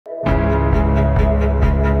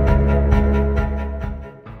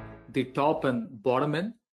the top and bottom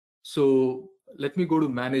end. So let me go to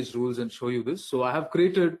manage rules and show you this. So I have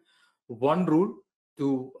created one rule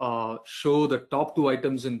to show the top 2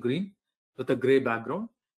 items in green with a gray background.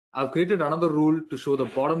 I've created another rule to show the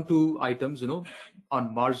bottom 2 items,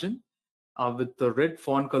 on margin with the red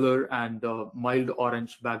font color and mild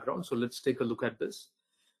orange background. So let's take a look at this.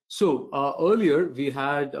 So earlier we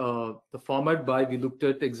had the format by, we looked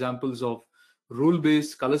at examples of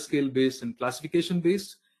rule-based, color scale-based, and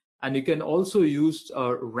classification-based. And you can also use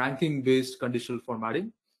ranking-based conditional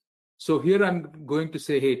formatting. So here I'm going to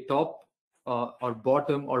say, hey, top or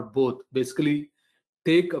bottom or both. Basically,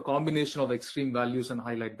 take a combination of extreme values and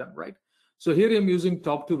highlight them, right? So here I'm using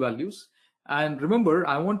top 2 values. And remember,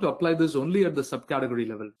 I want to apply this only at the subcategory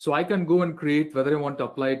level. So I can go and create whether I want to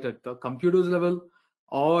apply it at the computers level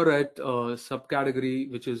or at a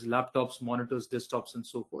subcategory, which is laptops, monitors, desktops, and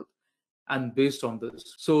so forth. And based on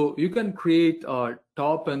this, so you can create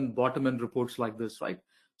top and bottom end reports like this, right?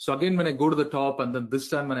 So again, when I go to the top, and then this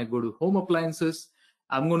time when I go to home appliances,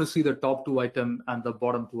 I'm going to see the top 2 item and the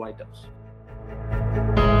bottom 2 items.